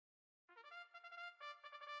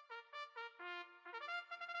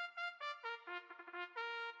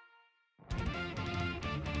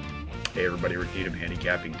Hey everybody, Rick Needham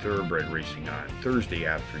handicapping thoroughbred racing on Thursday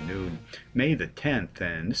afternoon, May the 10th,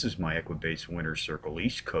 and this is my Equibase Winner's Circle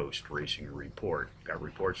East Coast Racing Report. Got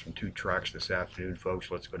reports from two tracks this afternoon,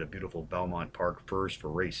 folks. Let's go to beautiful Belmont Park first for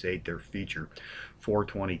race 8, their feature,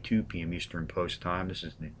 4:22 p.m. Eastern Post Time. This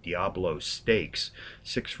is the Diablo Stakes,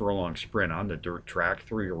 6 furlong sprint on the dirt track,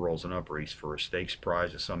 3-year-olds and up race for a stakes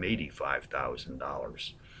prize of some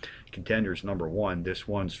 $85,000. Contenders: number 1, this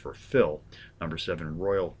one's for Phil, number 7,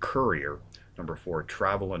 Royal Courier, number 4,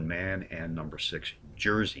 Travelin' Man, and number 6,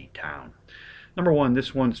 Jersey Town. Number 1,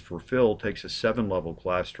 this one's for Phil, takes a 7-level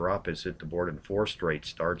class drop, has hit the board in 4 straight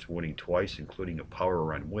starts, winning twice, including a power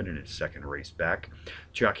run win in its second race back.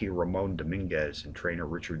 Jockey Ramon Dominguez and trainer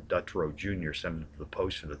Richard Dutrow Jr. sent it to the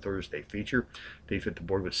post for the Thursday feature. They've hit the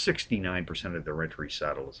board with 69% of their entry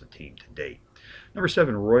saddle as a team to date. Number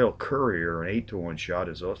 7, Royal Courier, an 8-to-1 shot,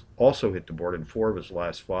 has also hit the board in 4 of his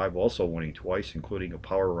last 5, also winning twice, including a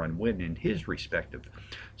power run win in his respective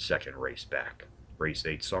second race back. Race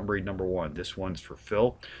 8 summary: number 1, this one's for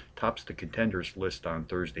Phil, tops the contenders list on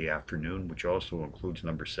Thursday afternoon, which also includes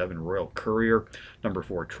number 7, Royal Courier, number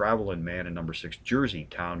 4, Travelin' Man, and number 6, Jersey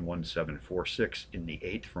Town, 1746 in the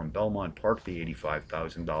 8th from Belmont Park, the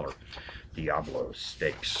 $85,000 Diablo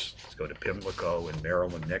Stakes. Let's go to Pimlico in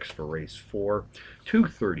Maryland next for race 4,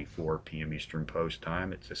 2:34 p.m. Eastern Post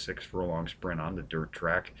Time. It's a 6 furlong sprint on the dirt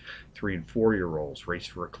track, 3 and 4-year-olds, race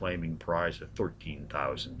for a claiming prize of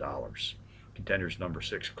 $13,000. Contenders: number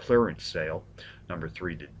 6, Clearance Sale, number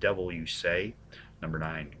 3, The Devil You Say, number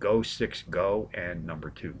 9, Go 6 Go, and number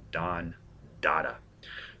 2, Don Dada.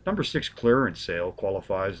 Number 6, Clearance Sale,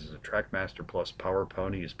 qualifies as a Trackmaster Plus Power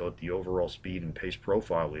Pony, is both the overall speed and pace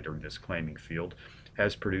profile leader in this claiming field,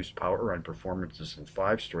 has produced power run performances in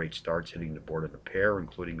 5 straight starts, hitting the board in the pair,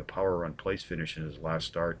 including a power run place finish in his last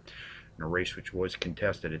start, in a race which was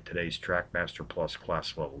contested at today's Trackmaster Plus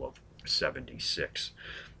class level of 76.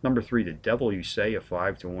 Number 3, The Devil You Say, a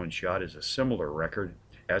 5-to-1 shot, is a similar record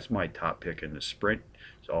as my top pick in the sprint.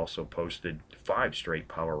 It's also posted 5 straight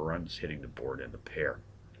power runs, hitting the board in the pair.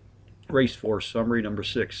 Race 4 summary: number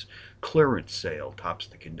 6, Clearance Sale, tops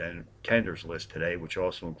the contenders list today, which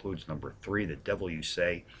also includes number 3, The Devil You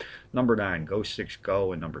Say, number 9, Go 6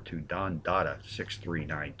 Go, and number 2, Don Dada,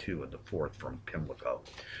 6392 in the 4th from Pimlico.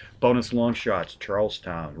 Bonus long shots: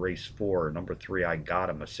 Charlestown, race 4, number 3, I Got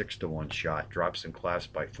Him, a 6-to-1 shot, drops in class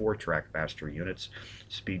by 4 Trackmaster units.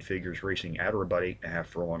 Speed figures racing at or about 8.5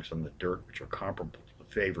 furlongs on the dirt, which are comparable to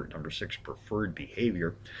the favorite, number 6, Preferred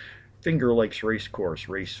Behavior. Finger Lakes Racecourse,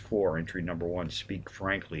 race 4, entry number 1, Speak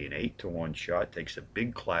Frankly, an 8-to-1 shot, takes a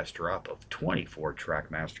big class drop of 24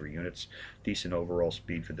 Trackmaster units. Decent overall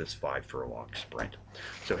speed for this 5 furlong sprint.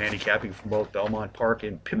 So handicapping from both Belmont Park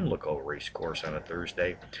and Pimlico Racecourse on a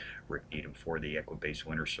Thursday. Rick Needham for the Equibase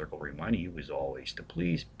Winner's Circle, reminding you as always to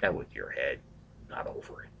please bet with your head, not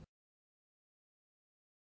over it.